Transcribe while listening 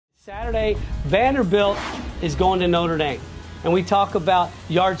Saturday, Vanderbilt is going to Notre Dame. And we talk about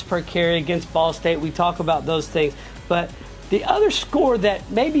yards per carry against Ball State. We talk about those things. But the other score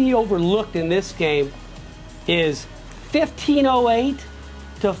that maybe you overlooked in this game is 1508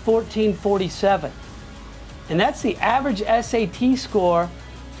 to 1447. And that's the average SAT score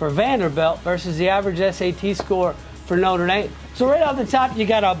for Vanderbilt versus the average SAT score for Notre Dame. So right off the top, you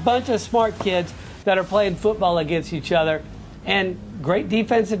got a bunch of smart kids that are playing football against each other. And great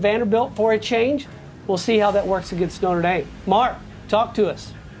defense at Vanderbilt for a change. We'll see how that works against Notre Dame. Mark, talk to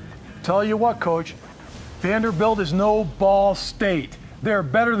us. Tell you what, Coach, Vanderbilt is no Ball State. They're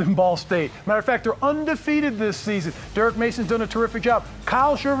better than Ball State. Matter of fact, they're undefeated this season. Derek Mason's done a terrific job.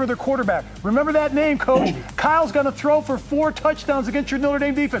 Kyle Sherver, their quarterback. Remember that name, Coach? Kyle's going to throw for 4 touchdowns against your Notre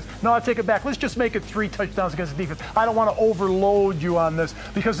Dame defense. No, I take it back. Let's just make it 3 touchdowns against the defense. I don't want to overload you on this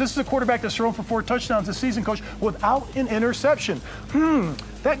because this is a quarterback that's thrown for 4 touchdowns this season, Coach, without an interception.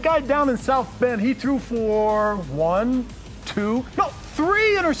 That guy down in South Bend, he threw for 3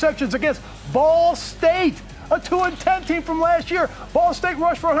 interceptions against Ball State. A 2-10 team from last year. Ball State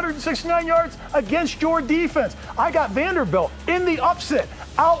rushed for 169 yards against your defense. I got Vanderbilt in the upset,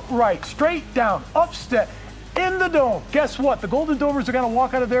 outright, straight down, upset, in the dome. Guess what? The Golden Dovers are going to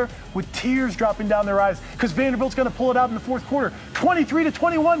walk out of there with tears dropping down their eyes because Vanderbilt's going to pull it out in the 4th quarter.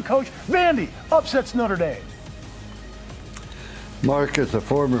 23-21, Coach. Vandy upsets Notre Dame. Mark is a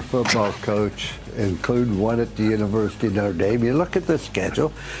former football coach, including one at the University of Notre Dame. You look at the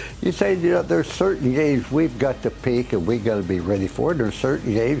schedule, you say, you know, there's certain games we've got to peak and we've got to be ready for. There's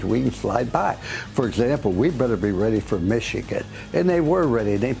certain games we can slide by. For example, we better be ready for Michigan. And they were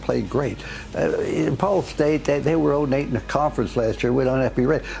ready. They played great. In Ball State, they were 0-8 in the conference last year. We don't have to be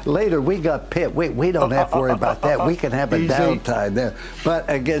ready. Later, we got Pitt. We don't have to worry about that. We can have a downtime there. But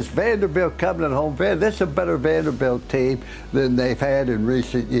against Vanderbilt coming at home, this is a better Vanderbilt team than they've had in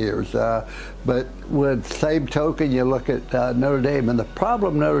recent years. But with same token, you look at Notre Dame, and the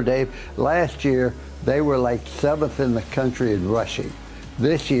problem Notre Dame, last year, they were like 7th in the country in rushing.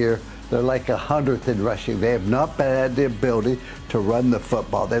 This year, they're like 100th in rushing. They have not had the ability to run the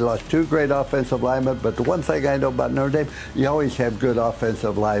football. They lost 2 great offensive linemen, but the one thing I know about Notre Dame, you always have good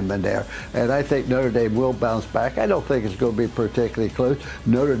offensive linemen there. And I think Notre Dame will bounce back. I don't think it's going to be particularly close.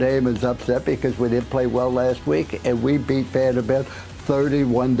 Notre Dame is upset because we didn't play well last week, and we beat Vanderbilt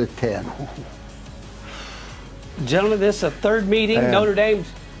 31-10. Gentlemen, this is a 3rd meeting. And Notre Dame's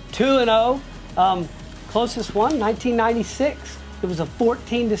 2-0. Closest one, 1996. It was a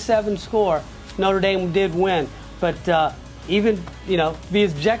 14-7 score. Notre Dame did win. But even, you know, be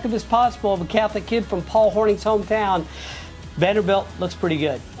as objective as possible of a Catholic kid from Paul Horning's hometown, Vanderbilt looks pretty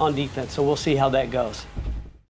good on defense. So we'll see how that goes.